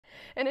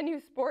And a new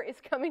sport is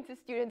coming to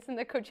students in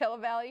the Coachella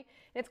Valley,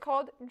 and it's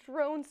called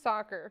drone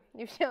soccer.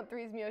 News Channel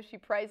 3's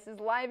Miyoshi Price is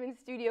live in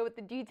studio with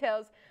the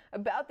details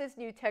about this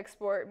new tech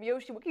sport.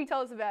 Miyoshi, what can you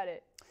tell us about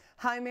it?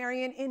 Hi,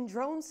 Marion. In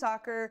drone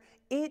soccer,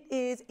 it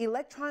is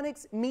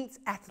electronics meets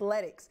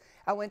athletics.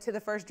 I went to the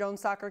first drone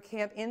soccer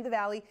camp in the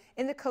Valley,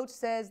 and the coach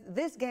says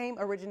this game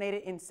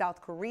originated in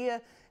South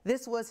Korea.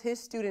 This was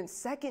his student's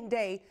second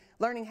day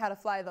learning how to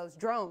fly those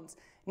drones.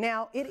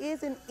 Now, it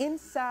is an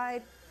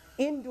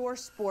indoor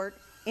sport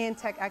and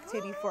tech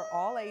activity for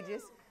all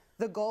ages.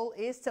 The goal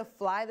is to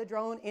fly the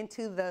drone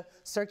into the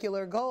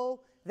circular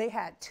goal. They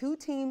had 2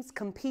 teams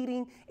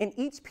competing, and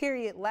each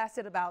period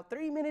lasted about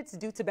 3 minutes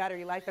due to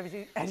battery life,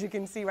 as you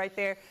can see right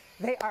there.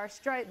 There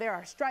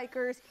are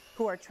strikers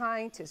who are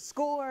trying to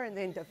score, and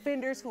then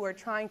defenders who are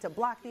trying to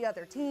block the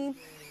other team.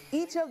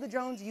 Each of the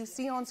drones you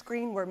see on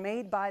screen were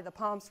made by the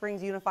Palm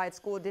Springs Unified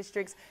School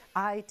District's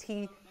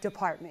IT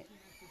department.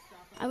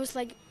 I was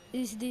like,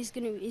 is this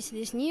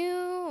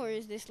new, or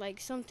is this like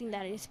something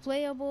that is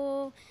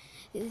playable?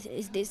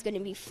 Is this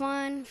gonna be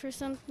fun for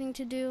something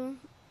to do?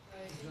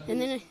 And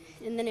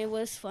then it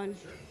was fun.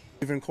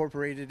 We've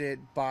incorporated it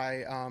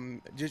by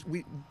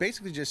we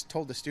basically just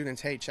told the students,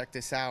 hey, check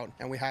this out,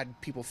 and we had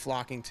people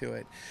flocking to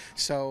it.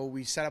 So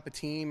we set up a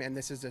team, and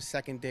this is the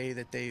second day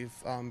that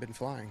they've been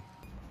flying.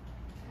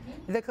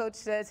 The coach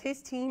says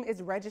his team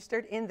is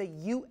registered in the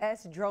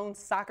U.S. Drone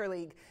Soccer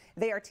League.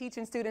 They are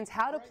teaching students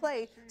how to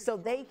play so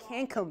they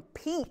can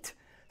compete.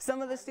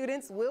 Some of the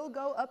students will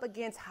go up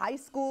against high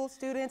school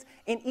students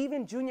and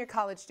even junior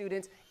college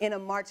students in a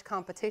March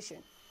competition.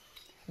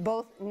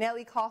 Both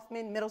Nellie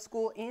Kaufman Middle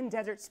School and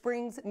Desert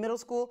Springs Middle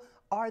School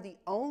are the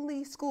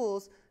only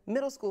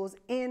middle schools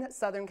in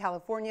Southern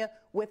California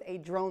with a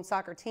drone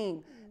soccer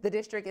team. The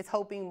district is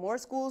hoping more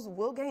schools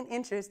will gain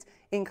interest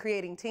in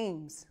creating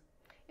teams.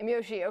 And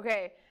Miyoshi,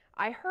 okay,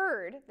 I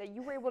heard that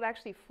you were able to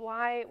actually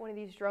fly one of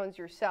these drones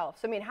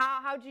yourself. So, I mean,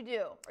 how'd you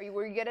do?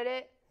 Were you good at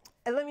it?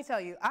 And let me tell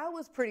you, I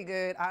was pretty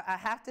good. I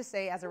have to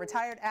say, as a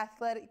retired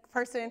athletic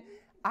person,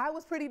 I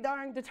was pretty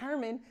darn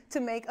determined to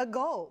make a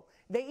goal.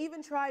 They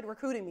even tried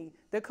recruiting me.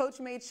 The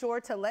coach made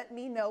sure to let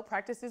me know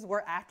practices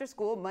were after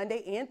school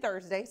Monday and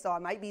Thursday, so I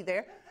might be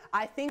there.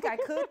 I think I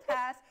could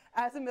pass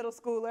as a middle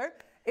schooler.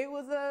 It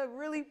was a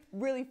really,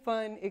 really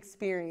fun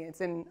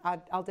experience, and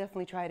I'll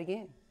definitely try it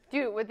again.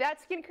 Dude, with that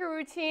skincare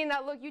routine,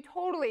 that look, you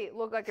totally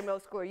look like a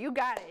middle schooler. You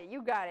got it.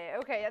 You got it.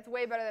 Okay, that's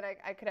way better than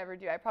I could ever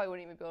do. I probably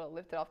wouldn't even be able to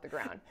lift it off the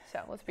ground.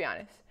 So let's be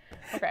honest.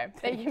 Okay,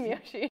 thank you, Miyoshi.